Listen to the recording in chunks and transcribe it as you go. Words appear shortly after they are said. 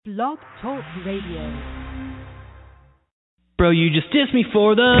Blog Talk Radio. Bro, you just dissed me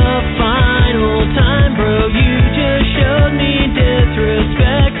for the final time, bro. You just showed me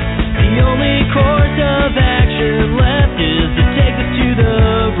disrespect. The only course of action left is to take us to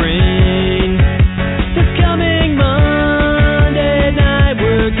the ring. This coming Monday night,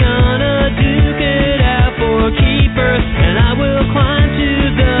 we're gonna duke it out for keeper, and I will climb to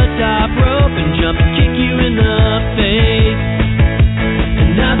the top rope and jump and kick you in the face.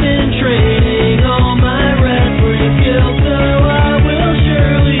 And I've been training all my wrestling skills, so I will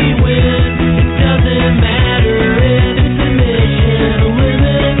surely win. It doesn't matter if it's submission,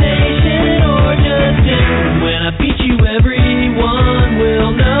 elimination, or just in. When I beat you, everyone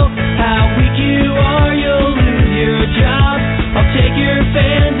will know how weak you are. You'll lose your job. I'll take your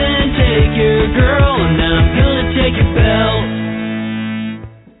fans and take your girl, and then I'm gonna take your belt.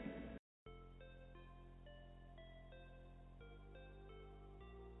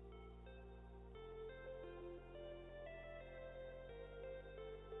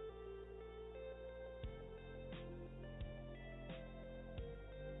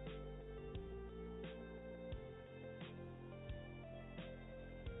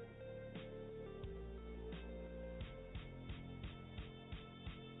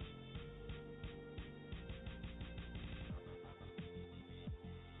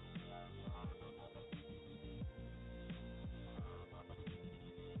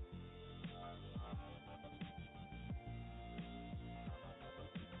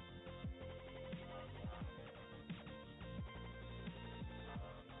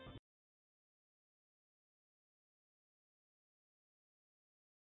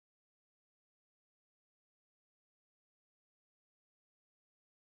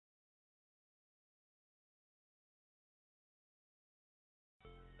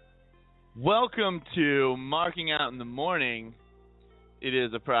 Welcome to Marking Out in the Morning. It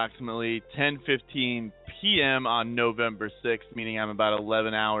is approximately 10:15 p.m. on November 6th, meaning I'm about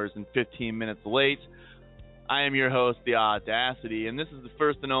 11 hours and 15 minutes late. I am your host, The Audacity, and this is the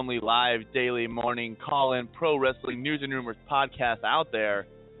first and only live daily morning call-in pro wrestling news and rumors podcast out there,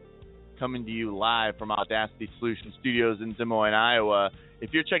 coming to you live from Audacity Solutions Studios in Des Moines, Iowa.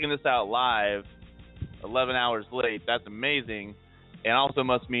 If you're checking this out live, 11 hours late, that's amazing. And also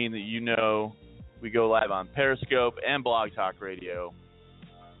must mean that you know we go live on Periscope and Blog Talk Radio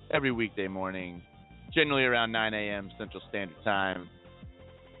every weekday morning, generally around 9 a.m. Central Standard Time.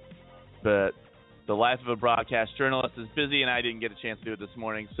 But the life of a broadcast journalist is busy, and I didn't get a chance to do it this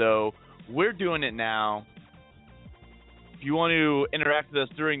morning, so we're doing it now. If you want to interact with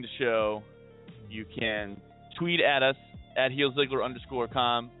us during the show, you can tweet at us at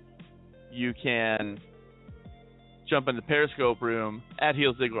 @HeelZiggler_com. You can jump in the Periscope room at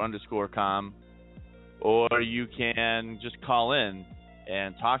 @HeelZiggler_com, or you can just call in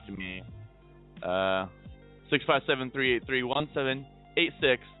and talk to me.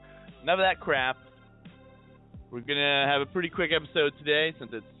 657-383-1786. None of that crap. We're going to have a pretty quick episode today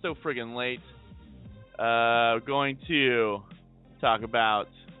since it's so friggin' late. We're going to talk about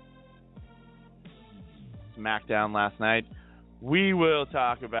SmackDown last night. We will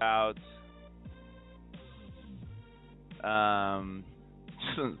talk about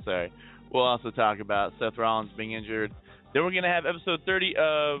sorry. We'll also talk about Seth Rollins being injured. Then we're going to have episode 30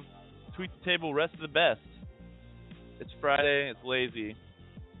 of Tweet the Table Rest of the Best. It's Friday. It's lazy.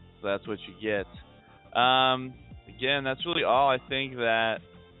 So that's what you get. Again, that's really all I think that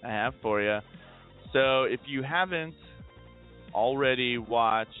I have for you. So if you haven't already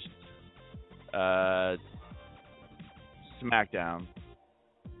watched SmackDown,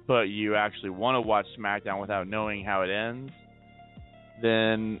 but you actually want to watch SmackDown without knowing how it ends,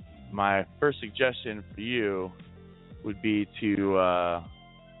 then my first suggestion for you would be to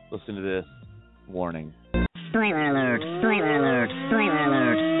listen to this warning. Spoiler alert, spoiler alert, spoiler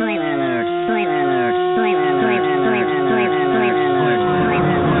alert, spoiler alert, spoiler alert, spoiler alert, spoiler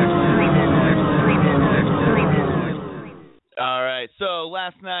alert, spoiler alert. All right, so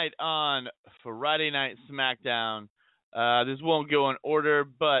last night on Friday Night SmackDown, this won't go in order,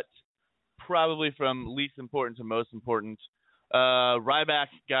 but probably from least important to most important. Ryback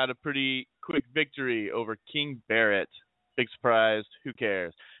got a pretty quick victory over King Barrett. Big surprise. Who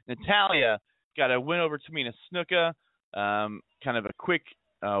cares? Natalya got a win over Tamina Snuka. Kind of a quick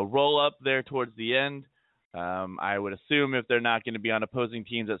roll-up there towards the end. I would assume if they're not going to be on opposing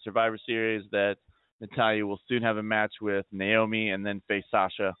teams at Survivor Series that Natalya will soon have a match with Naomi and then face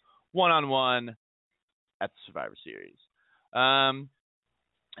Sasha one-on-one at the Survivor Series. The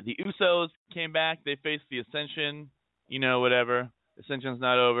Usos came back. They faced the Ascension. You know, whatever. Ascension's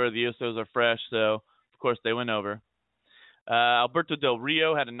not over. The Usos are fresh, so of course they went over. Alberto Del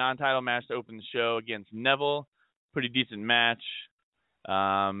Rio had a non-title match to open the show against Neville. Pretty decent match.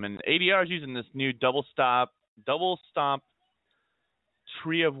 And ADR is using this new double stomp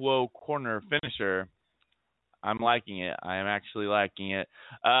Tree of Woe corner finisher. I'm liking it. I am actually liking it.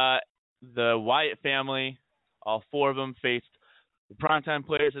 The Wyatt family, all four of them, faced the Primetime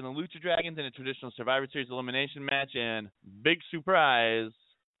Players and the Lucha Dragons in a traditional Survivor Series elimination match. And big surprise,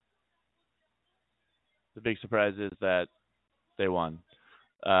 the big surprise is that they won.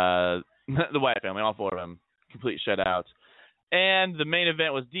 The Wyatt family, all four of them, complete shutout. And the main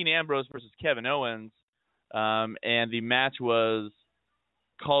event was Dean Ambrose versus Kevin Owens. And the match was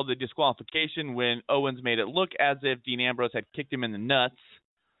called the disqualification when Owens made it look as if Dean Ambrose had kicked him in the nuts,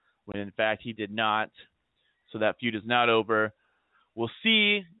 when in fact he did not. So that feud is not over. We'll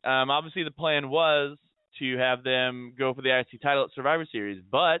see. Obviously the plan was to have them go for the IC title at Survivor Series,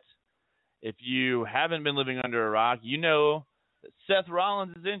 but if you haven't been living under a rock, you know that Seth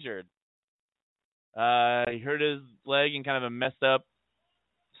Rollins is injured. He hurt his leg in kind of a messed up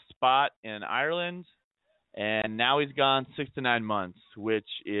spot in Ireland, and now he's gone 6 to 9 months, which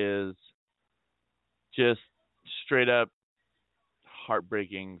is just straight up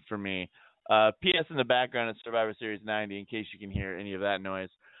heartbreaking for me. P.S. in the background at Survivor Series 90, in case you can hear any of that noise.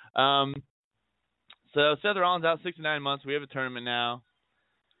 So Seth Rollins out 6 to 9 months. We have a tournament now.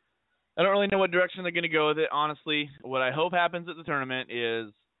 I don't really know what direction they're going to go with it, honestly. What I hope happens at the tournament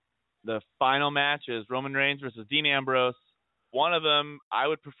is the final match is Roman Reigns versus Dean Ambrose. One of them, I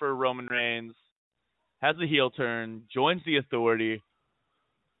would prefer Roman Reigns, has the heel turn, joins the Authority,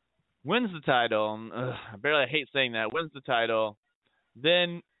 wins the title. I hate saying that. Wins the title.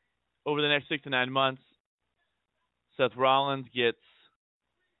 Then, over the next 6 to 9 months, Seth Rollins gets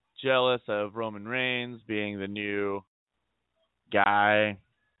jealous of Roman Reigns being the new guy,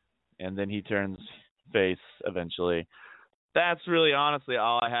 and then he turns face eventually. That's really honestly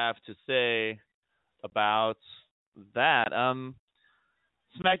all I have to say about that.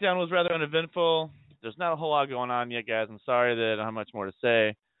 SmackDown was rather uneventful. There's not a whole lot going on yet, guys. I'm sorry that I don't have much more to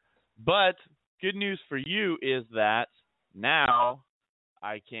say. But good news for you is that now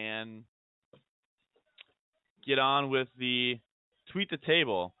I can get on with the Tweet the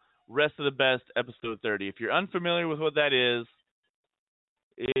Table, Rest of the Best, episode 30. If you're unfamiliar with what that is,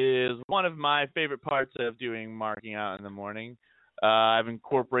 it is one of my favorite parts of doing Marking Out in the Morning. I've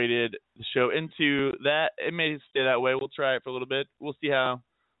incorporated the show into that. It may stay that way. We'll try it for a little bit. We'll see how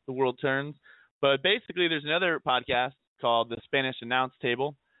the world turns. But basically, there's another podcast called The Spanish Announce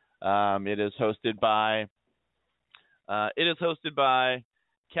Table. It is hosted by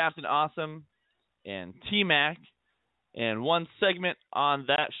Captain Awesome and T-Mac. And one segment on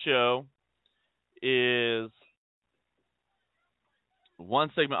that show is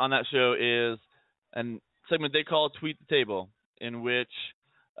a segment they call Tweet the Table, in which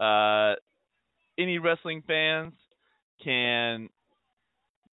any wrestling fans can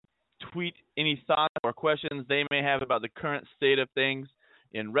tweet any thoughts or questions they may have about the current state of things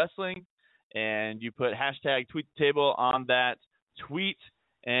in wrestling, and you put hashtag Tweet the Table on that tweet,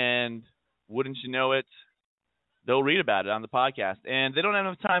 and wouldn't you know it, they'll read about it on the podcast. And they don't have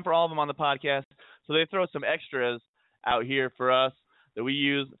enough time for all of them on the podcast, so they throw some extras out here for us that we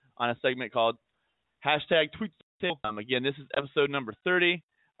use on a segment called hashtag Tweet the Table. Again, this is episode number 30,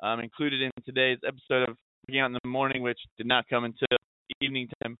 included in today's episode of Marking Out in the Morning, which did not come until evening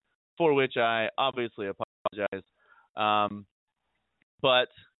time, for which I obviously apologize. But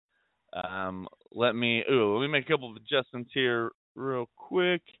let me make a couple of adjustments here real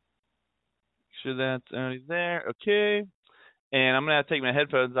quick. Make sure that's already there. Okay. And I'm going to have to take my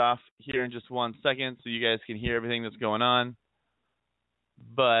headphones off here in just 1 second so you guys can hear everything that's going on.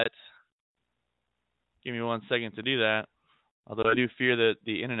 But give me 1 second to do that. Although I do fear that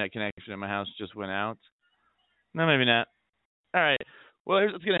the internet connection in my house just went out. No, maybe not. All right. Well,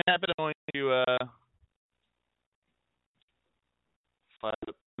 here's what's going to happen. I'm going to fly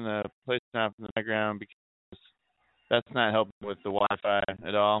up in the place now in the background because that's not helping with the Wi-Fi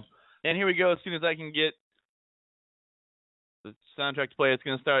at all. And here we go. As soon as I can get the soundtrack to play, it's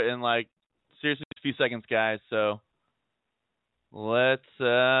going to start in seriously a few seconds, guys. So let's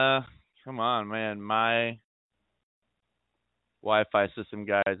come on, man. My Wi-Fi system,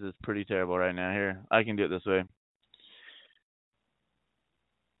 guys, is pretty terrible right now. Here, I can do it this way.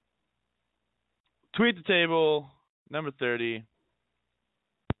 Tweet the Table, number 30.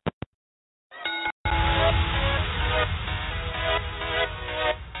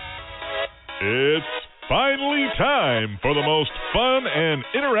 It's finally time for the most fun and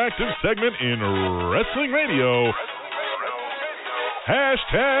interactive segment in wrestling radio.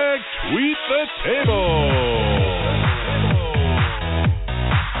 Hashtag Tweet the Table.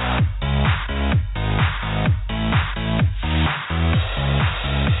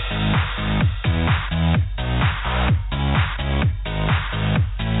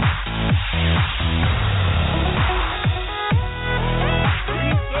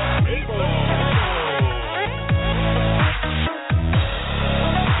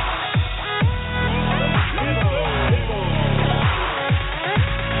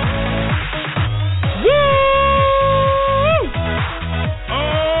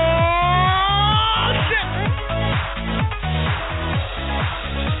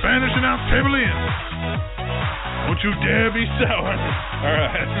 Tablians, don't you dare be sour. All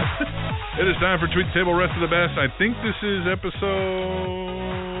right. It is time for Tweet the Table Rest of the Best. I think this is episode,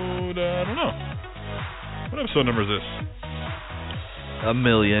 I don't know. What episode number is this?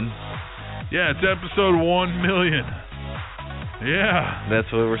 1,000,000. Yeah, it's episode 1,000,000. Yeah. That's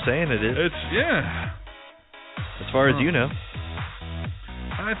what we're saying it is. It's, yeah. As far as you know.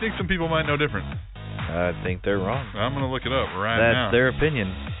 I think some people might know different. I think they're wrong. I'm going to look it up now. That's their opinion.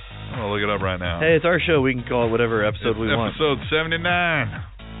 I'm going to look it up right now. Hey, it's our show. We can call it whatever episode we want. Episode 79.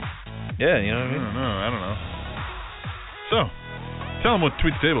 Yeah, you know what I mean? I don't know. So, tell them what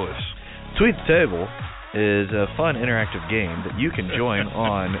Tweet the Table is. Tweet the Table is a fun interactive game that you can join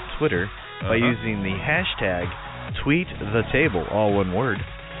on Twitter by using the hashtag #TweetTheTable, all one word.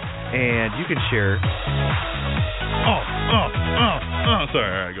 And you can share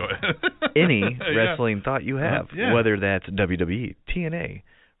sorry, all right, go ahead. any wrestling thought you have, Yeah. whether that's WWE, TNA,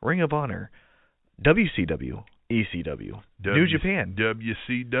 Ring of Honor, WCW, ECW, New Japan,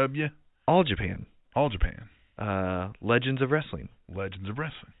 WCW, All Japan, Legends of Wrestling,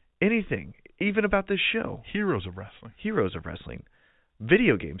 anything, even about this show, Heroes of Wrestling,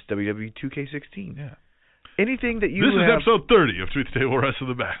 video games, WWE 2K16, anything that you This have, is episode 30 of Tweet the Table Rest of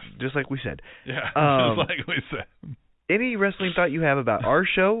the Best. just like we said. Yeah, just like we said. Any wrestling thought you have about our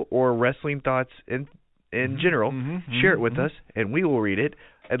show or wrestling thoughts in general, share it with us, and we will read it.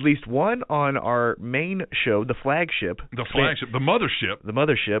 At least one on our main show, the flagship. The mothership. The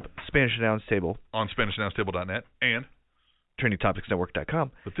mothership, Spanish Announce Table. On SpanishAnnounceTable.net and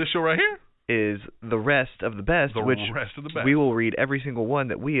TrainingTopicsNetwork.com. But this show right here is the rest of the best, the which rest of the best. we will read every single one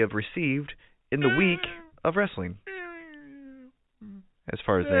that we have received in the week of wrestling. As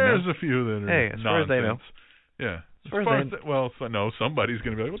far as they know. There's a few that are as far as they know. Yeah. No, somebody's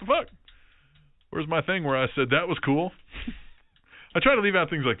going to be like, what the fuck? Where's my thing where I said that was cool? I try to leave out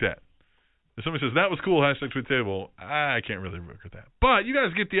things like that. If somebody says that was cool, hashtag Tweet the Table, I can't really work with that. But you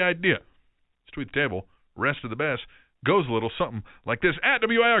guys get the idea. It's Tweet the Table, Rest of the Best, goes a little something like this. At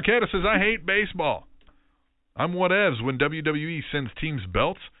WI Arcata says, I hate baseball. I'm whatevs when WWE sends teams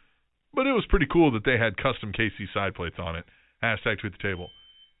belts, but it was pretty cool that they had custom KC side plates on it. Hashtag Tweet the Table.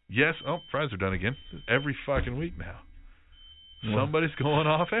 Yes, fries are done again. Every fucking week now. Somebody's going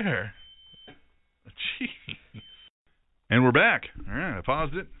off air. Jeez. And we're back. All right, I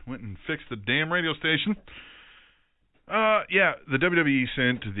paused it, went and fixed the damn radio station. The WWE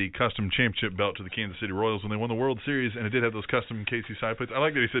sent the custom championship belt to the Kansas City Royals when they won the World Series, and it did have those custom KC side plates. I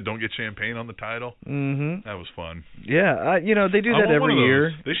like that he said don't get champagne on the title. Mm-hmm. That was fun. Yeah, they do that every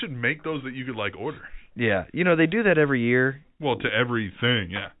year. They should make those that you could, order. Yeah, they do that every year. Well, to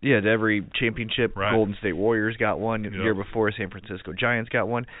everything, yeah. Yeah, to every championship. Right. Golden State Warriors got one. The year before, San Francisco Giants got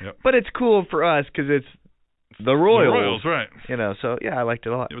one. Yep. But it's cool for us because it's the Royals. The Royals, right. So, yeah, I liked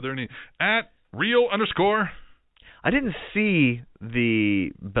it a lot. Yeah, but they're neat. At Real_. I didn't see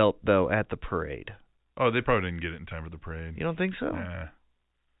the belt, though, at the parade. Oh, they probably didn't get it in time for the parade. You don't think so? Nah.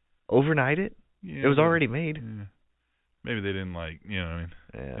 Overnight it? Yeah, it was already made. Yeah. Maybe they didn't Yeah,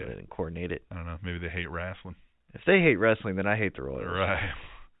 they didn't coordinate it. I don't know. Maybe they hate wrestling. If they hate wrestling, then I hate the Royals. Right.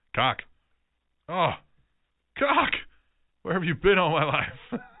 Cock. Oh, Cock. Where have you been all my life?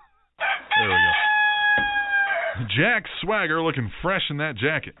 There we go. Jack Swagger looking fresh in that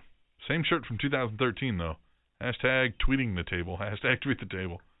jacket. Same shirt from 2013, though. Hashtag tweeting the table. Hashtag tweet the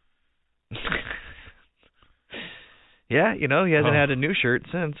table. Yeah, he hasn't had a new shirt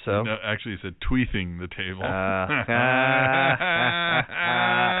since, so. No, actually, he said tweeting the table.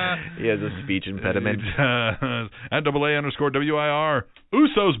 He has a speech impediment. At AA_WIR.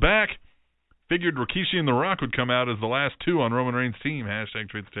 Uso's back. Figured Rikishi and The Rock would come out as the last two on Roman Reigns' team. Hashtag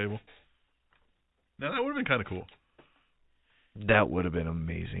tweet the table. Now, that would have been kind of cool. That would have been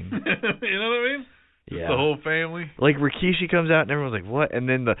amazing. You know what I mean? Yeah. The whole family. Like Rikishi comes out and everyone's like, "What?" And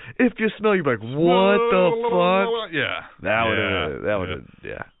then if you smell, you're like, "What the fuck?" Yeah. That would have.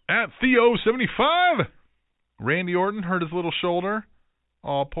 Yeah. At Theo75, Randy Orton hurt his little shoulder.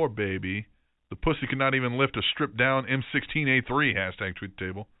 Oh, poor baby. The pussy could not even lift a stripped down M16A3. Hashtag tweet the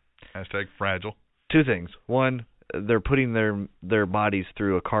table. Hashtag fragile. Two things. One, they're putting their bodies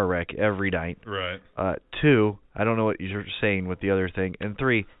through a car wreck every night. Right. Two, I don't know what you're saying with the other thing. And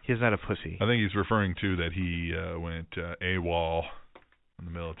three, he's not a pussy. I think he's referring to that he went AWOL in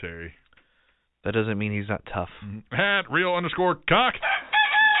the military. That doesn't mean he's not tough. At Real_Cock.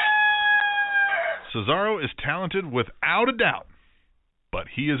 Cesaro is talented without a doubt, but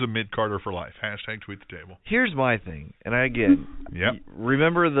he is a mid-carder for life. Hashtag tweet the table. Here's my thing, and again, yep.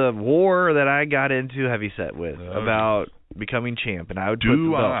 Remember the war that I got into heavyset with about becoming champ, and I would put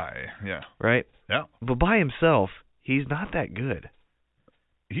the belt, yeah. Right? Yeah. But by himself, he's not that good.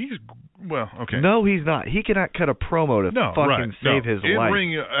 well, okay. No, he's not. He cannot cut a promo to fucking save his life. In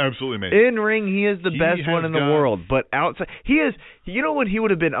ring, absolutely amazing. In ring, he is the best one in the world. But outside, he is. You know when he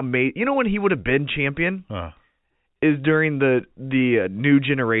would have been amazing. You know when he would have been champion is during the New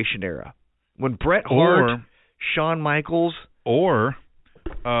Generation era, when Bret Hart, Shawn Michaels, or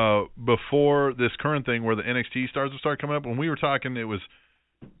before this current thing where the NXT stars would start coming up. When we were talking, it was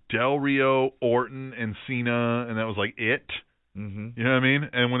Del Rio, Orton, and Cena, and that was like it. Mm-hmm. You know what I mean?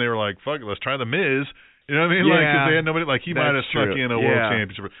 And when they were like, fuck it, let's try The Miz. You know what I mean? Like, because they had nobody, like, he might have snuck in a world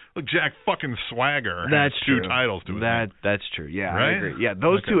championship. Look, Jack fucking Swagger has two titles to his name. That's true. Yeah, right? I agree. Yeah,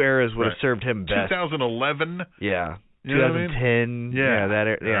 those two eras would have served him best. 2011. Yeah. You 2010. Yeah. That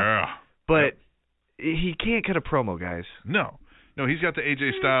era. Yeah. But he can't cut a promo, guys. No, he's got the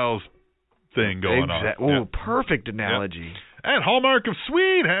AJ Styles thing going on. Oh, perfect analogy. At Hallmark of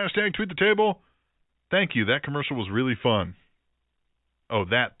Sweet, hashtag tweet the table. Thank you. That commercial was really fun. Oh,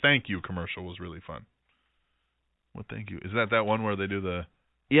 that thank you commercial was really fun. What thank you? Is that one where they do the...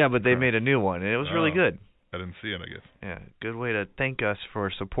 Yeah, but they made a new one, and it was really good. I didn't see it, I guess. Yeah, good way to thank us for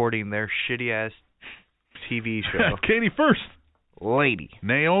supporting their shitty-ass TV show. Katie first. Lady.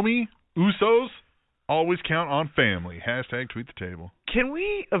 Naomi, Usos, always count on family. Hashtag tweet the table. Can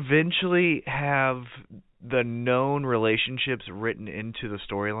we eventually have the known relationships written into the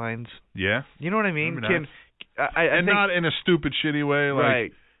storylines? Yeah. You know what I mean? I think, not in a stupid, shitty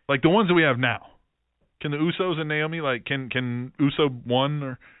way. Like the ones that we have now. Can the Usos and Naomi, like, can Uso 1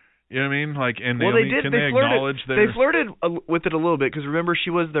 or, you know what I mean? Like, and Naomi, they acknowledge their... They flirted with it a little bit because remember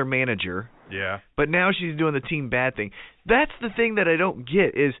she was their manager. Yeah. But now she's doing the team bad thing. That's the thing that I don't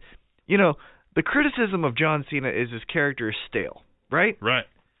get is, you know, the criticism of John Cena is his character is stale, right? Right.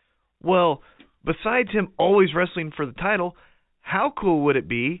 Well, besides him always wrestling for the title, how cool would it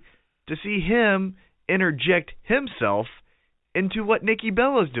be to see him interject himself into what Nikki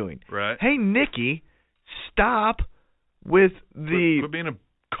Bella's doing? Right. Hey, Nikki, stop with the... Quit being a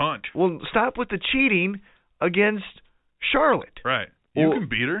cunt. Well, stop with the cheating against Charlotte. Right. You can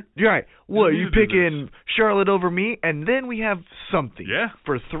beat her. Right. Well, you picking Charlotte over me, and then we have something. Yeah.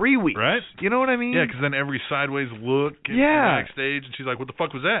 For 3 weeks. Right. You know what I mean? Yeah, because then every sideways look backstage, and she's like, what the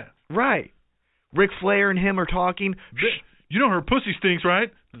fuck was that? Right. Ric Flair and him are talking. You know her pussy stinks,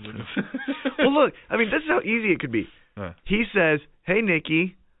 right? Well, look, I mean, this is how easy it could be. He says, hey,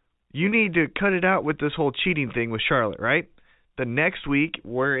 Nikki, you need to cut it out with this whole cheating thing with Charlotte, right? The next week,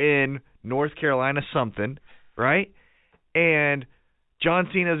 we're in North Carolina something, right? And John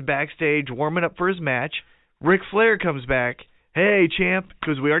Cena's backstage warming up for his match. Ric Flair comes back. Hey, champ,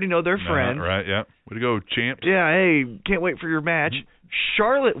 because we already know they're friends. Right, yeah. Way to go, champ. Yeah, hey, can't wait for your match. Mm-hmm.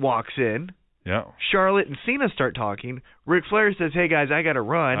 Charlotte walks in. Yeah. Charlotte and Cena start talking. Ric Flair says, hey, guys, I got to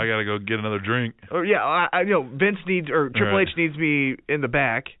run. I got to go get another drink. Or, yeah, Vince needs, or Triple H needs me in the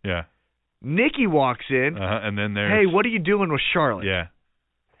back. Yeah. Nikki walks in. And then there's... Hey, what are you doing with Charlotte? Yeah.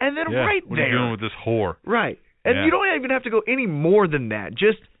 And then right what there... What are you doing with this whore? Right. And you don't even have to go any more than that.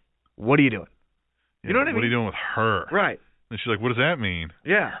 Just, what are you doing? You know what I mean? What are you doing with her? Right. And she's like, what does that mean?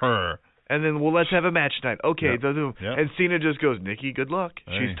 Yeah. Her. And then, well, let's have a match tonight. Okay. Yep. And Cena just goes, Nikki, good luck.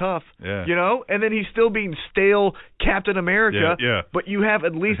 Hey. She's tough. Yeah. You know? And then he's still being stale Captain America. Yeah. But you have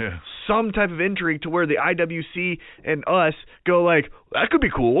at least some type of intrigue to where the IWC and us go like, that could be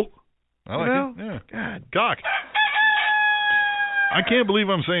cool. I like it. Yeah. God. Cock. I can't believe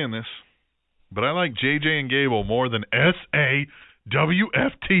I'm saying this, but I like JJ and Gable more than SAWFT.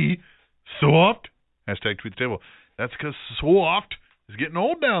 Soft. Hashtag tweet the table. That's because Soft is getting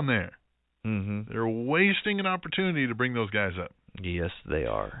old down there. Mm-hmm. They're wasting an opportunity to bring those guys up. Yes, they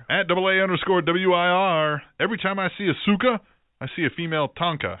are. At AA_WIR. Every time I see a Suka, I see a female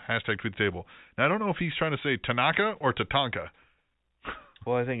Tonka. Hashtag tweet the table. Now, I don't know if he's trying to say Tanaka or Tatanka.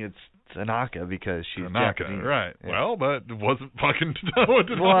 Well, I think it's Tanaka because she's Tanaka, Japanese. right. Yeah. Well, but it wasn't fucking...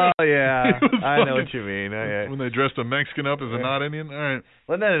 Well, yeah. I know what you mean. Okay. When they dressed a Mexican up as a not Indian? All right.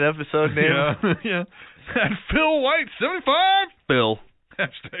 Wasn't that an episode name? Yeah. And Phil White, 75. Phil.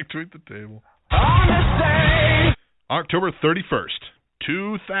 Hashtag tweet the table. October 31st,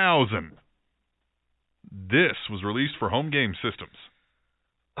 2000. This was released for home game systems.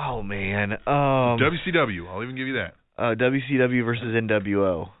 Oh, man. WCW. I'll even give you that. WCW versus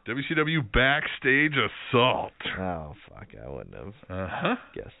NWO. WCW Backstage Assault. Oh, fuck. I wouldn't have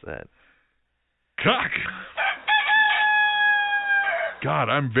guessed that. Cock. God,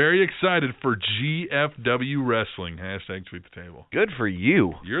 I'm very excited for GFW Wrestling. Hashtag tweet the table. Good for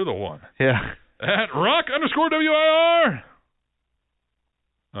you. You're the one. Yeah. At Rock_WIR.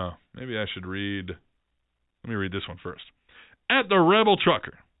 Oh, maybe I should read. Let me read this one first. At the Rebel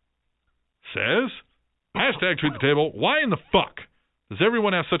Trucker says, hashtag tweet the table, why in the fuck Does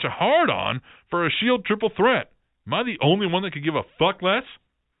everyone have such a hard-on for a Shield triple threat? Am I the only one that could give a fuck less?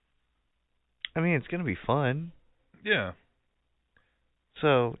 I mean, it's going to be fun. Yeah.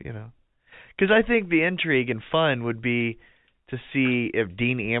 So, because I think the intrigue and fun would be to see if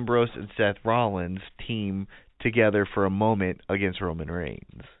Dean Ambrose and Seth Rollins team together for a moment against Roman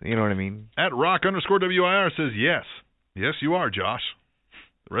Reigns. You know what I mean? At Rock_WIR says yes. Yes, you are, Josh.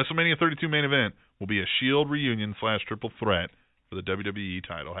 The WrestleMania 32 main event will be a Shield reunion / triple threat for the WWE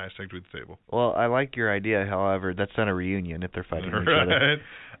title. # tweet the table. Well, I like your idea. However, that's not a reunion if they're fighting each other.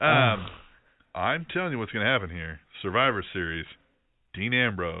 I'm telling you what's going to happen here. Survivor Series, Dean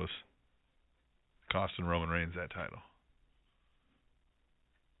Ambrose costing Roman Reigns that title.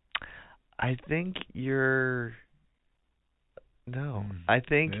 I think you're... No. I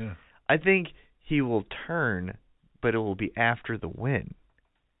think he will turn, but it will be after the win.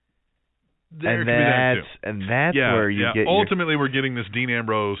 There could be that too. And that's where you get ultimately we're getting this Dean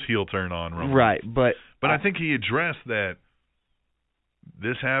Ambrose heel turn on Roman. Right, but I think he addressed that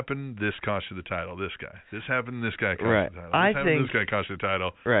this happened, this cost you the title, this guy. This happened, this guy cost you the title. This guy cost you the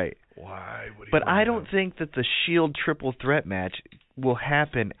title. Right. Why would he? But I don't think that the Shield triple threat match will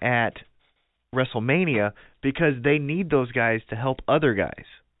happen at WrestleMania because they need those guys to help other guys.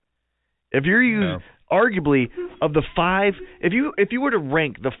 If you're using arguably of the 5, if you were to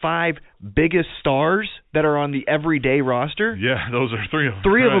rank the 5 biggest stars that are on the everyday roster, those are 3 of them.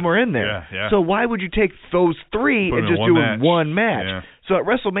 3 of them are in there. Yeah. So why would you take those 3 and just do one match? Yeah. So at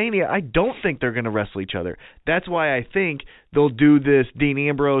WrestleMania, I don't think they're going to wrestle each other. That's why I think they'll do this Dean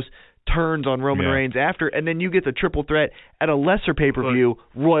Ambrose turns on Roman Reigns after, and then you get the triple threat at a lesser pay-per-view,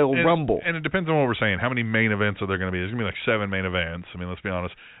 Royal Rumble. And it depends on what we're saying. How many main events are there going to be? There's going to be like 7 main events. I mean, let's be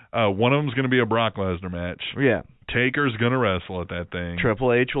honest. One of them is going to be a Brock Lesnar match. Yeah. Taker's going to wrestle at that thing.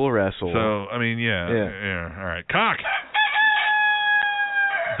 Triple H will wrestle. So, I mean, yeah. All right. Cock.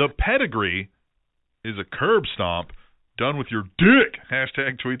 The pedigree is a curb stomp done with your dick.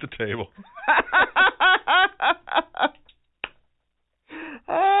 # tweet the table.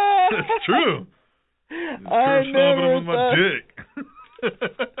 That's true. Curb stomping him with my dick.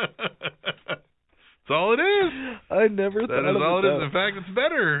 That's all it is. I never thought that is all it is. In fact, it's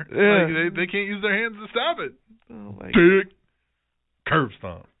better. Yeah. Like, they can't use their hands to stop it. Oh my Dick. Curb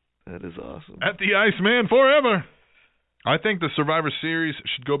stomp. That is awesome. At the Iceman forever. I think the Survivor Series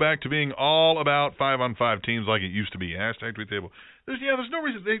should go back to being all about 5-on-5 teams like it used to be. # tweet table. There's no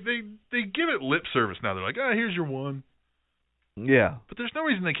reason. They give it lip service now. They're like, here's your one. Yeah. But there's no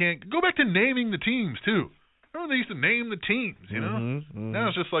reason they can't. Go back to naming the teams, too. Remember they used to name the teams, you know? Mm-hmm. Now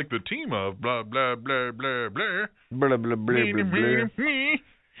it's just like the team of blah, blah, blah, blah, blah. Blah, blah, blah, blah, blah.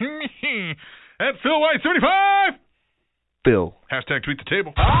 At Phil White 75. Phil. # tweet the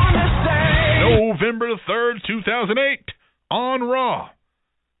table. November 3rd, 2008. On Raw.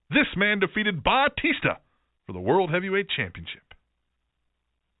 This man defeated Batista for the World Heavyweight Championship.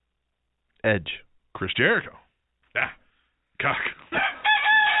 Edge. Chris Jericho. Cock.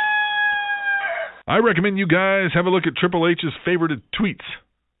 I recommend you guys have a look at Triple H's favorited tweets.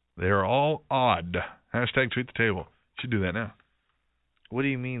 They are all odd. # tweet the table. Should do that now. What do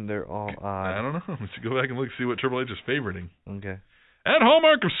you mean they're all odd? I don't know. Let's go back and look see what Triple H is favoriting. Okay. At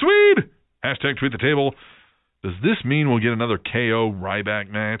Hallmark of Swede. # tweet the table. Does this mean we'll get another KO Ryback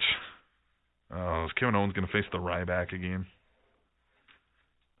match? Oh, is Kevin Owens going to face the Ryback again?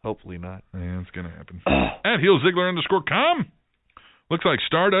 Hopefully not. Yeah, it's going to happen. At Heel Ziggler _com. Looks like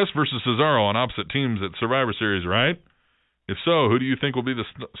Stardust versus Cesaro on opposite teams at Survivor Series, right? If so, who do you think will be the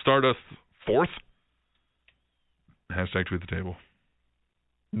Stardust 4th? # tweet the table.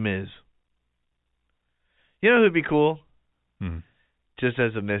 Miz. You know who'd be cool? Hmm. Just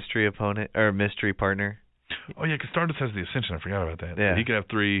as a mystery opponent or mystery partner. Oh yeah, because Stardust has the Ascension. I forgot about that. Yeah. So he could have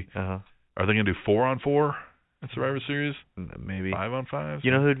 3. Uh-huh. Are they going to do 4-on-4 at Survivor Series? Maybe. 5-on-5?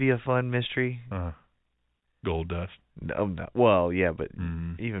 You know who'd be a fun mystery? Goldust. No. Well, yeah, but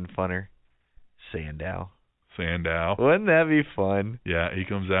even funner. Sandow. Wouldn't that be fun? Yeah, he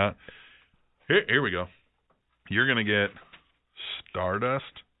comes out. Here we go. You're going to get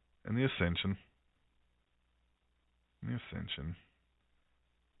Stardust and the Ascension.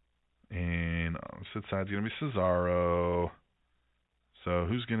 And opposite side's going to be Cesaro. So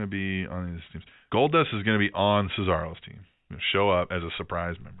who's going to be on these teams? Goldust is going to be on Cesaro's team. He'll show up as a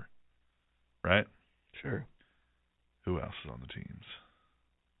surprise member. Right? Sure. Who else is on the teams?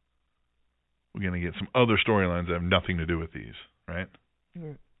 We're going to get some other storylines that have nothing to do with these. Right?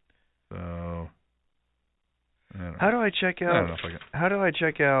 So... How do I check out? I don't know if I can. How do I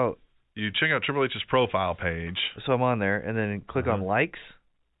check out? You check out Triple H's profile page. So I'm on there, and then click on likes.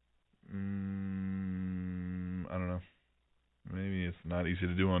 I don't know. Maybe it's not easy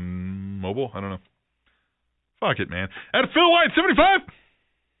to do on mobile. I don't know. Fuck it, man. At Phil White, 75.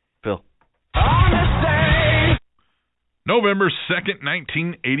 Phil. November 2nd,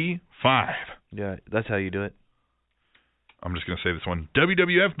 1985. Yeah, that's how you do it. I'm just going to say this one.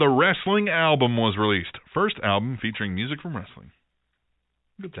 WWF The Wrestling Album was released. First album featuring music from wrestling.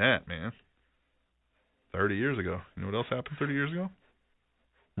 Look at that, man. 30 years ago. You know what else happened 30 years ago?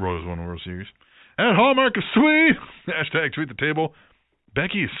 Royals won the World Series. At Hallmark of Sweet. Hashtag tweet the table.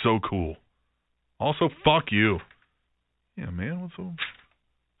 Becky is so cool. Also, fuck you. Yeah, man, what's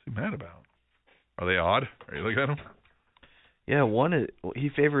he mad about? Are they odd? Are you looking at them? Yeah, he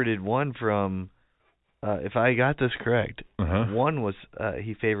favorited one from, if I got this correct, one was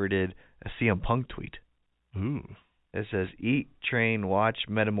he favorited a CM Punk tweet. Ooh. It says, eat, train, watch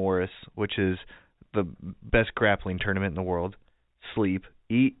Metamoris, which is the best grappling tournament in the world. Sleep,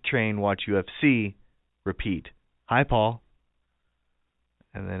 eat, train, watch UFC, repeat. Hi, Paul.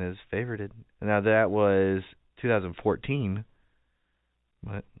 And then his favorited. Now, that was 2014.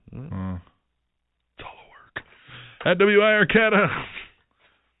 But, it's all work. At WI Arcata,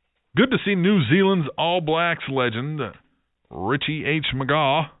 good to see New Zealand's All Blacks legend, Richie H.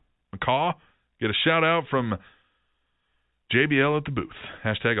 McCaw, get a shout-out from JBL at the booth.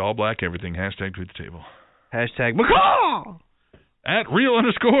 Hashtag All Black Everything. Hashtag tweet the table. Hashtag McCaw! At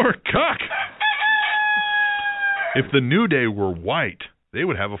real_cock. If the New Day were white, they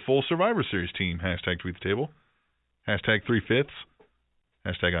would have a full Survivor Series team. Hashtag tweet the table. Hashtag 3/5.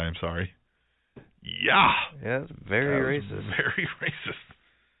 Hashtag I am sorry. Yeah. Yeah, it's very racist. Very racist.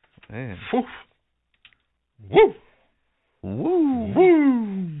 Man. Woo. Woo.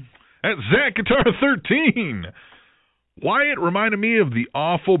 Woo. At Zach Guitar 13. Wyatt reminded me of the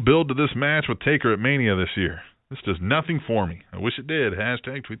awful build to this match with Taker at Mania this year. This does nothing for me. I wish it did.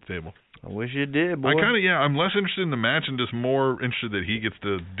 Hashtag tweet the table. I wish it did, boy. I'm less interested in the match and just more interested that he gets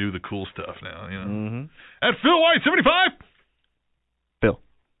to do the cool stuff now, you know. Mm-hmm. At Phil White, 75. Phil.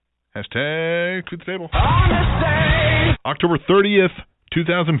 Hashtag tweet the table. October 30th,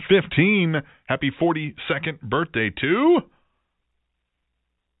 2015. Happy 42nd birthday to...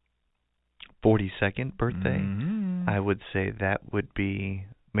 42nd birthday? Mm-hmm. I would say that would be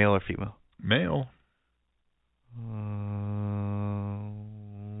male or female? Male.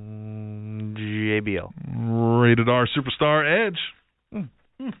 JBL. Rated R Superstar Edge.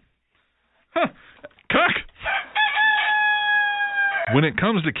 Huh. Cuck. When it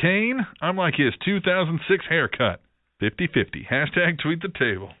comes to Kane, I'm like his 2006 haircut. 50-50. Hashtag tweet the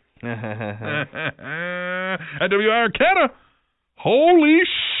table. At WI Arcata. Holy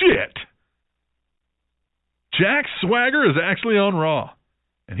shit. Jack Swagger is actually on Raw.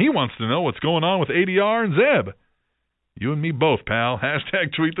 And he wants to know what's going on with ADR and Zeb. You and me both, pal.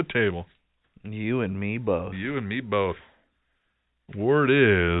 Hashtag tweet the table. You and me both. You and me both. Word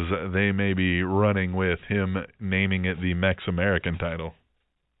is they may be running with him naming it the Mex American title.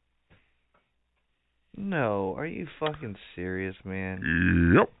 No, are you fucking serious,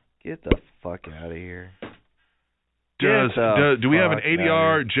 man? Yep. Get the fuck out of here. Do we have an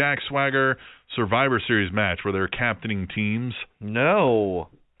ADR Jack Swagger Survivor Series match where they're captaining teams? No.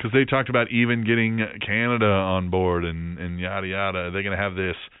 Because they talked about even getting Canada on board and yada yada. Are they going to have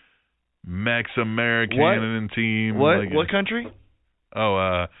this Mex American team? What country?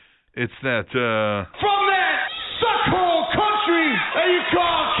 Oh, it's that. From that suckhole country that you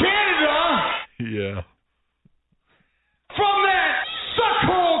call Canada. Yeah. From that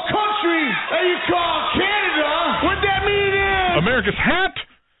suckhole country that you call Canada. What that mean is America's hat.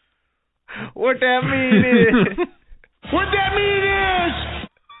 What that mean is. What that mean is.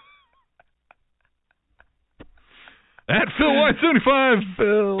 At Phil White 75.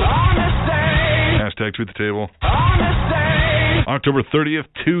 Phil. Hashtag tweet the table. October 30th,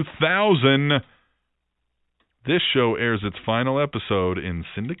 2000. This show airs its final episode in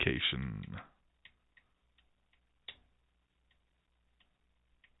syndication.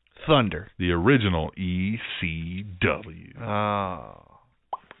 Thunder. The original ECW. Oh.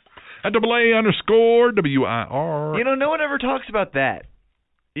 At AA_WIR. You know, no one ever talks about that.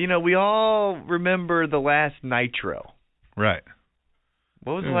 You know, we all remember the last Nitro. Right.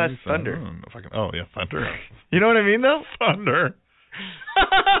 What was the last Thunder? Thunder. You know what I mean, though? Thunder.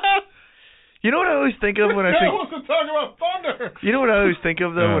 You know what I always think of when I think... No one wants to talk about Thunder. You know what I always think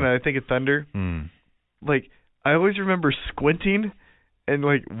of, though, when I think of Thunder? Like, I always remember squinting and,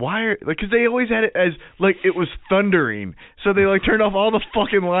 like, why... Because they always had it as, like, it was thundering. So they, like, turned off all the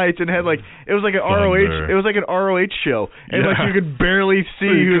fucking lights and had, like... It was like an Thunder. ROH... It was like an ROH show. And, like, you could barely see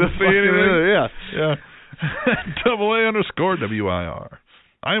who the fuck... Yeah. AA_WIR.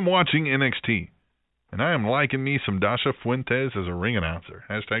 I am watching NXT. And I am liking me some Dasha Fuentes as a ring announcer.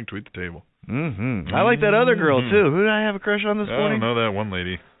 Hashtag tweet the table. I like that other girl, too. Who did I have a crush on this morning? I don't know that one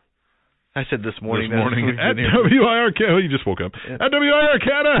lady. I said this morning. This morning. At WIRCata. Oh, you just woke up. Yeah. At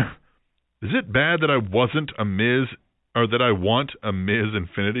WIRCata. Is it bad that I wasn't a Miz, or that I want a Miz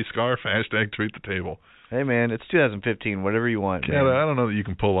Infinity Scarf? Hashtag tweet the table. Hey, man, it's 2015. Whatever you want, Cata, I don't know that you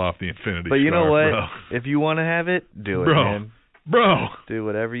can pull off the Infinity Scarf. But you know what? Bro. If you want to have it, do it, man. Bro. Do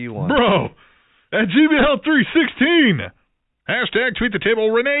whatever you want. Bro. At GBL316. Hashtag tweet the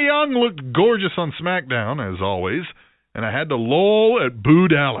table. Renee Young looked gorgeous on SmackDown, as always. And I had to loll at Boo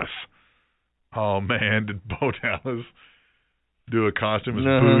Dallas. Oh, man, did Bo Dallas do a costume as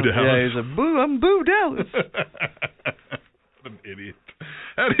Boo Dallas? Yeah, he's I'm Boo Dallas. What an idiot.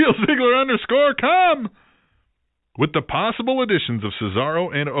 At Heel Ziggler _com. With the possible additions of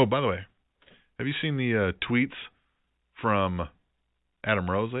Cesaro and... Oh, by the way, have you seen the tweets from Adam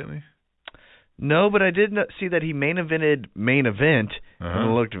Rose lately? No, but I did see that he main event, and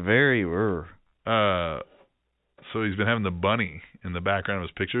it looked very... So he's been having the bunny in the background of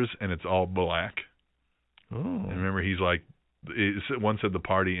his pictures, and it's all black. Oh. And remember, he's like... One said the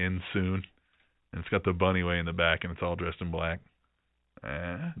party ends soon, and it's got the bunny way in the back, and it's all dressed in black.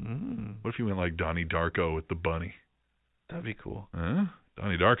 What if you went like Donnie Darko with the bunny? That'd be cool.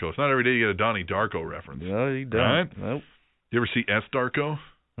 Donnie Darko. It's not every day you get a Donnie Darko reference. No, you don't. Right? Nope. You ever see S. Darko?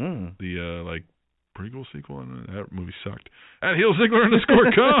 The like prequel sequel? That movie sucked. At Heel Ziggler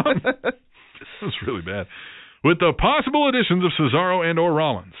 _com. That was really bad. With the possible additions of Cesaro and or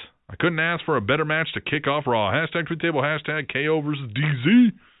Rollins, I couldn't ask for a better match to kick off Raw. Hashtag tweet table. Hashtag KO versus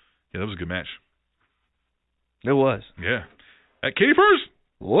DZ. Yeah, that was a good match. It was. Yeah. At Keepers,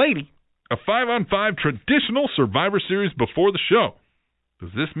 lady, a 5-on-5 traditional Survivor Series before the show.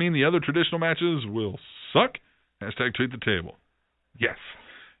 Does this mean the other traditional matches will suck? Hashtag tweet the table. Yes.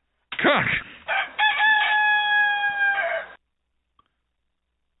 Cock.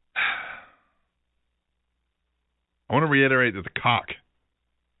 I want to reiterate that the cock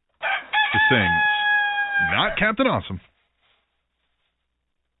is saying this, not Captain Awesome.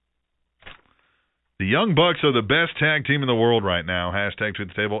 The Young Bucks are the best tag team in the world right now. Hashtag tweet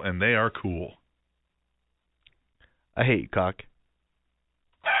the table, and they are cool. I hate you, cock.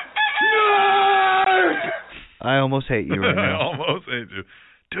 Nerd! I almost hate you right now. I almost hate you.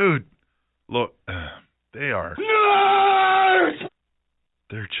 Dude, look, they are... Nerd!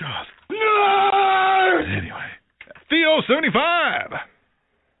 They're just... Nerd! Anyway. Theo75!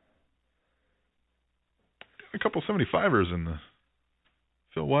 A couple 75ers in the...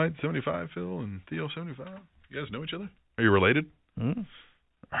 Phil White, 75, Phil, and Theo, 75. You guys know each other? Are you related?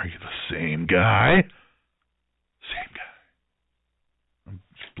 Are you the same guy? Same guy. I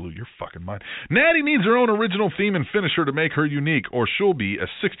just blew your fucking mind. Natty needs her own original theme and finisher to make her unique, or she'll be a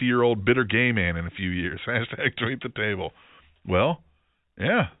 60-year-old bitter gay man in a few years. Hashtag tweet the table. Well,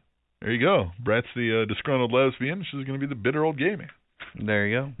 yeah, there you go. Brett's the disgruntled lesbian. She's going to be the bitter old gay man. There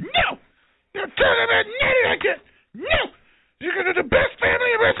you go. No! You're talking about Natty like that! No! You're going to the best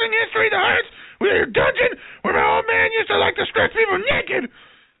family in wrestling history, the Hearts, with your dungeon, where my old man used to like to stretch people naked.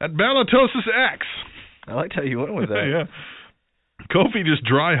 At Balatosis X. I liked how you went with that. Yeah. Kofi just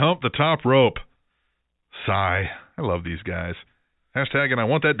dry humped the top rope. Sigh. I love these guys. Hashtag, and I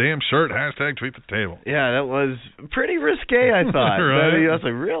want that damn shirt. Hashtag tweet the table. Yeah, that was pretty risque, I thought. Right? I was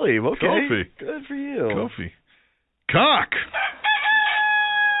like, really? Okay. Kofi. Good for you. Kofi. Cock.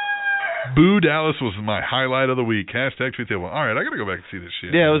 Boo Dallas was my highlight of the week. Hashtag tweet table. All right, I got to go back and see this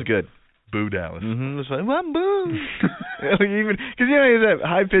shit. Yeah, it was good. Boo Dallas. It's like, I'm Boo. Even because you know he has that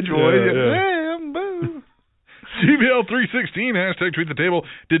high pitched voice. Yeah. Hey, I'm Boo. GBL316. Hashtag tweet the table.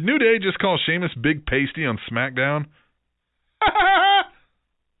 Did New Day just call Sheamus Big Pasty on SmackDown?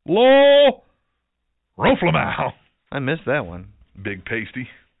 LOL. Roflamal. I missed that one. Big Pasty.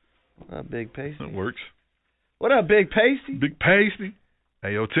 Big Pasty. That works. What up, Big Pasty? Big Pasty.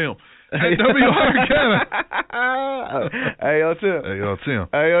 Hey, yo, Tim. At WIRCata. Hey, yo, Tim. Hey, yo, Tim.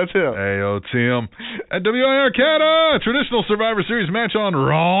 Hey, yo, Tim. Hey, yo, Tim. At WIRCata, traditional Survivor Series match on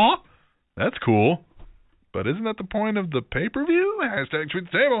Raw. That's cool. But isn't that the point of the pay-per-view? Hashtag tweet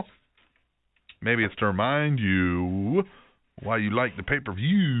the table. Maybe it's to remind you why you like the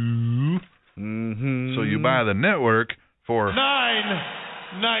pay-per-view. So you buy the network for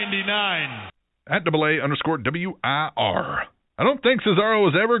 $9.99. At AA_WIR. I don't think Cesaro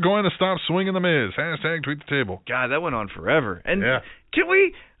was ever going to stop swinging the Miz. Hashtag tweet the table. God, that went on forever. And yeah. Can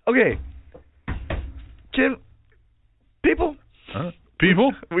we... Okay. Can... People?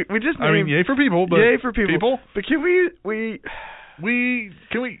 People? We just named... I mean, yay for people, but... Yay for people. People? But can we...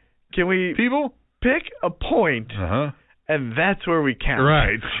 Can we... People? Pick a point, and that's where we count.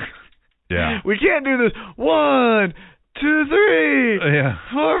 Right. Yeah. We can't do this. 1, 2, 3, Yeah.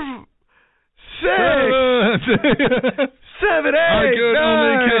 4, 6, 7, 8, I could 9.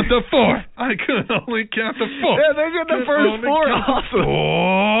 only count to 4. I could only count to 4. Yeah, they get the first 4. Awesome.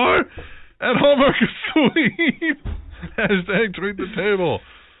 4 at Hallmark of Sweet. Hashtag tweet the table.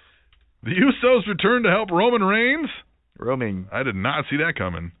 The Usos return to help Roman Reigns. Romaine. I did not see that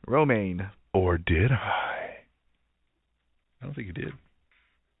coming. Romaine. Or did I? I don't think you did.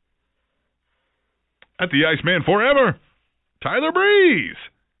 At the Iceman Forever, Tyler Breeze,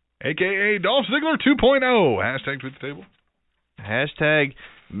 a.k.a. Dolph Ziggler 2.0. Hashtag tweet the table. Hashtag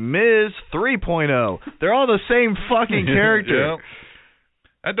Miz 3.0. They're all the same fucking character. Yep.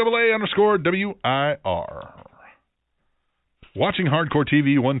 At AA_WIR. Watching Hardcore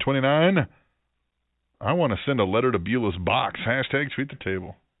TV 129. I want to send a letter to Beulah's box. Hashtag tweet the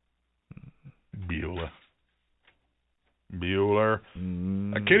table. Beulah.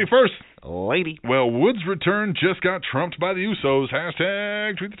 Katie first. Lady. Well, Woods' return just got trumped by the Usos.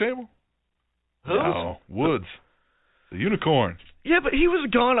 Hashtag tweet the table. Who? No, Woods. The unicorn. Yeah, but he was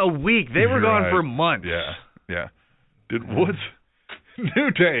gone a week. They were gone for months. Yeah. Did Woods...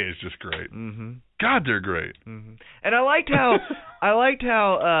 New Day is just great. Mm-hmm. God, they're great. Mm-hmm. And I liked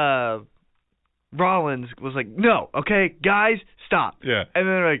how Rollins was like, no, okay, guys, stop. Yeah. And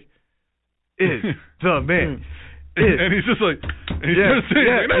then they're like, is the man. And he's just like, no,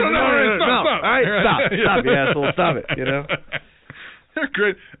 stop. All right, stop, you asshole, stop it, you know? They're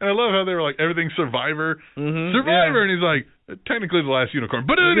great. And I love how they were like, everything's Survivor. Mm-hmm. Survivor. And he's like, technically the last unicorn.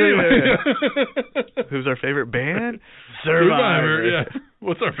 But anyway. Who's our favorite band? Survivor. Yeah.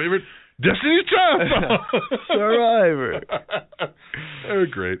 What's our favorite? Destiny's Child. Survivor. They're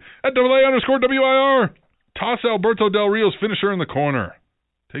great. At AA_WIR, toss Alberto Del Rio's finisher in the corner.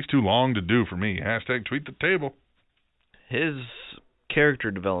 Takes too long to do for me. Hashtag tweet the table. His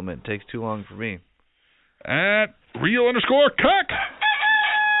character development takes too long for me. At Real_Cuck.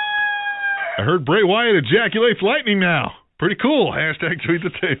 I heard Bray Wyatt ejaculates lightning now. Pretty cool. Hashtag tweet the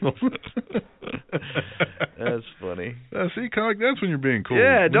table. That's funny. See, Cuck, that's when you're being cool.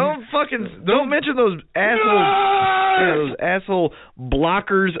 Yeah, don't mention those asshole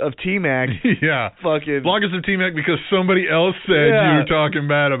blockers of T-Mac. Yeah. Fucking blockers of T-Mac because somebody else said you were talking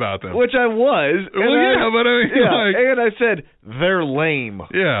bad about them. Which I was. Well, but I mean, and I said they're lame.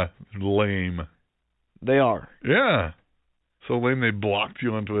 Yeah, lame. They are. Yeah. So lame they blocked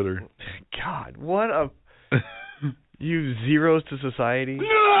you on Twitter. God, what a... You zeros to society.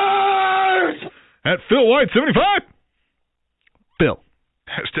 Nerds! At Phil White 75. Phil.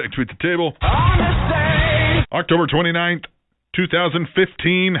 Hashtag tweet the table. October 29th,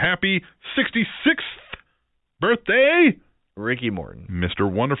 2015. Happy 66th birthday. Ricky Morton. Mr.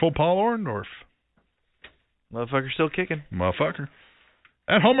 Wonderful Paul Orndorff. Motherfucker still kicking. Motherfucker.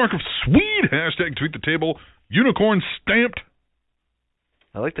 At Hallmark of Swede. Hashtag tweet the table. Unicorn stamped.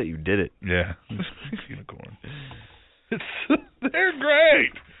 I like that you did it. Yeah. Unicorn. They're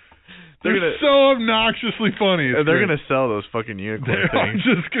great. They're so obnoxiously funny. They're going to sell those fucking unicorn things. I'm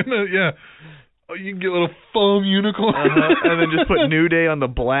just going to, Oh, you can get little foam unicorns. And then just put New Day on the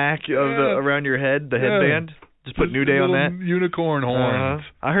black of the around your head, the headband. Just put New Day on that. Unicorn horns.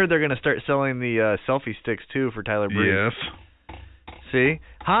 I heard they're going to start selling the selfie sticks, too, for Tyler Breeze. Yes. See?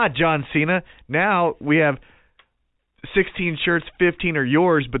 John Cena. Now we have 16 shirts, 15 are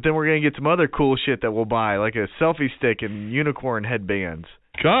yours, but then we're going to get some other cool shit that we'll buy, like a selfie stick and unicorn headbands.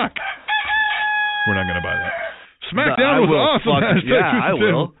 Cock. We're not going to buy that. SmackDown was awesome. I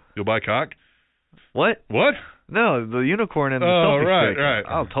will. You'll buy cock? What? No, the unicorn and the selfie stick. Right.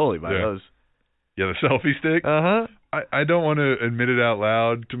 I'll totally buy those. Yeah, the selfie stick? Uh-huh. I don't want to admit it out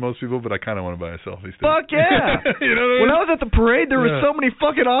loud to most people, but I kind of want to buy a selfie stick. Fuck yeah! You know what I mean? When I was at the parade, there were so many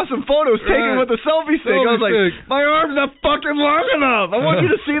fucking awesome photos taken with the selfie stick. I was like, my arm's not fucking long enough. I want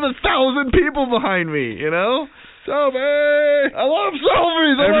you to see the 1,000 people behind me, you know? Selfie! I love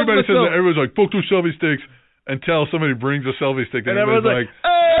selfies! Everybody says that. Everybody's like, fuck those selfie sticks, until somebody brings a selfie stick. And everyone's like,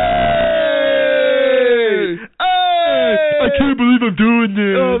 hey! I can't believe I'm doing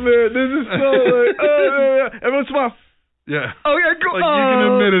this. Oh, man, this is so like, everyone smile. Yeah. Okay, cool. Like, you can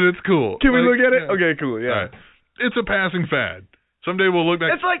admit it. It's cool. Can we look at it? Yeah. Okay, cool. Yeah. Right. It's a passing fad. Someday we'll look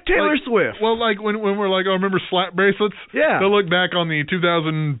back. It's like Taylor Swift. Well, like when we're like, oh, remember slap bracelets? Yeah. They'll look back on the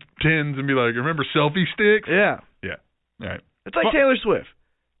 2010s and be like, remember selfie sticks? Yeah. Yeah. All right. It's like Taylor Swift.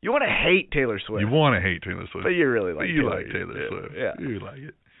 You want to hate Taylor Swift. You want to hate Taylor Swift. But you really like Taylor Swift. Yeah. You like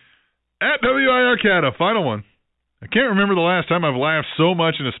it. At WIR Cat, a final one. I can't remember the last time I've laughed so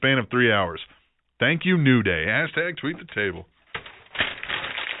much in a span of 3 hours. Thank you, New Day. Hashtag tweet the table.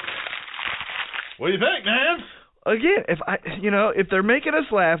 What do you think, man? again, if they're making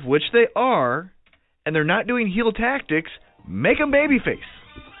us laugh, which they are, and they're not doing heel tactics, make them babyface.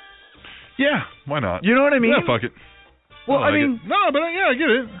 Yeah, why not? You know what I mean? Yeah, fuck it. Well, I get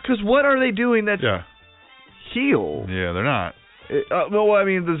it. Because what are they doing that's heel? Yeah, they're not.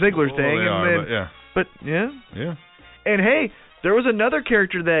 The Ziggler thing. But yeah. And hey, there was another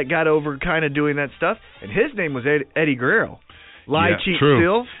character that got over kind of doing that stuff, and his name was Eddie Guerrero. Cheat,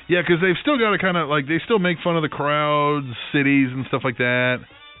 steal. Yeah, because they've still got to kind of, like, they still make fun of the crowds, cities, and stuff like that.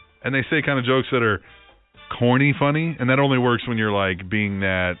 And they say kind of jokes that are corny funny, and that only works when you're, like, being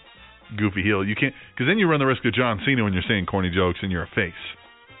that goofy heel. You can't, because then you run the risk of John Cena when you're saying corny jokes and you're a face.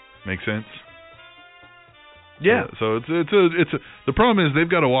 Make sense? Yeah. So it's the problem is they've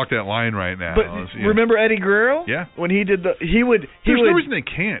got to walk that line right now. But remember Eddie Guerrero? Yeah. When he did There's no reason they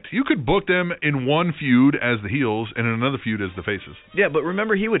can't. You could book them in one feud as the heels and in another feud as the faces. Yeah, but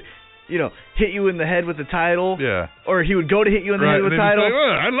remember he would, hit you in the head with the title. Yeah. Or he would go to hit you in the head with the title.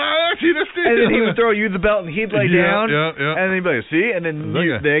 And then he would throw you the belt and he'd lay down. Yeah. And then he'd be like, see? And then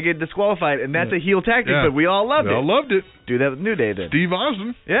they get disqualified. And that's a heel tactic, but we all loved it. We all loved it. Do that with New Day then. Steve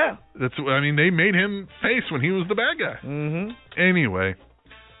Austin. Yeah. They made him face when he was the bad guy. Mm-hmm. Anyway,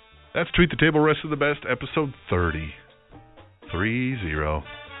 that's Tweet the Table Rest of the Best, episode 30. 30.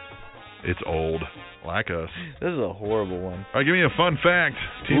 It's old. Like us. This is a horrible one. All right, give me a fun fact,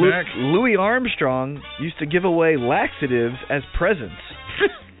 T-Mac. Louis Armstrong used to give away laxatives as presents.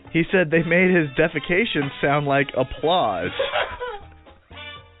 He said they made his defecation sound like applause.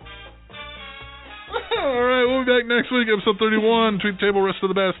 All right, we'll be back next week, episode 31, Tweet the Table Rest of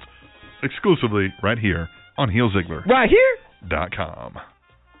the Best, exclusively right here on HeelZiggler. Right here? .com.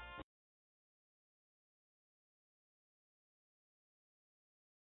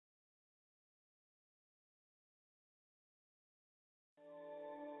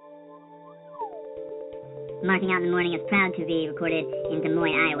 Marking Out in the Morning is proud to be recorded in Des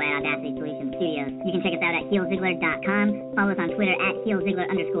Moines, Iowa at Audacity Solutions Studios. You can check us out at HeelZiggler.com. Follow us on Twitter at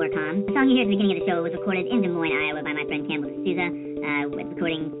HeelZiggler_com. The song you hear at the beginning of the show was recorded in Des Moines, Iowa by my friend Campbell D'Souza with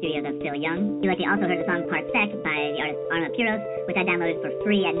recording studios of Phil Young. You likely also heard the song Parsec by the artist Arma Puros, which I downloaded for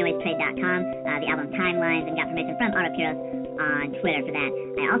free at NoiseTrade.com. The album Timelines, and got permission from Arma Puros on Twitter for that.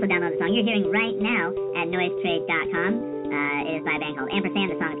 I also downloaded the song you're hearing right now at NoiseTrade.com. It is by a band called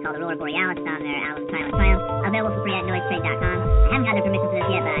Ampersand. The song is called Aurora Borealis. It's on their album Triumph. Available for free at NoiseTrade.com. I haven't got their permission for this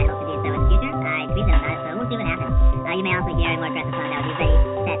yet, but I hope to do so in the future. I tweet them about it, so we'll see what happens. You may also hear a more aggressive song that would be Ready,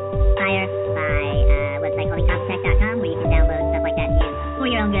 Set, Fire by a website called Incompetech.com, where you can download stuff like that to use for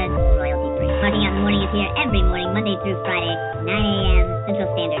your own good, royalty free. Marking Out in the Morning is here every morning, Monday through Friday, 9 a.m. Central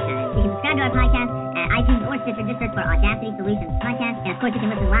Standard Time. You can subscribe to our podcast at iTunes or Stitcher. Just search for Audacity Solutions Podcast. And of course, you can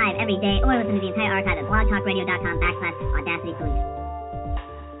listen live every day or listen to the entire archive at blogtalkradio.com/Audacity Solutions.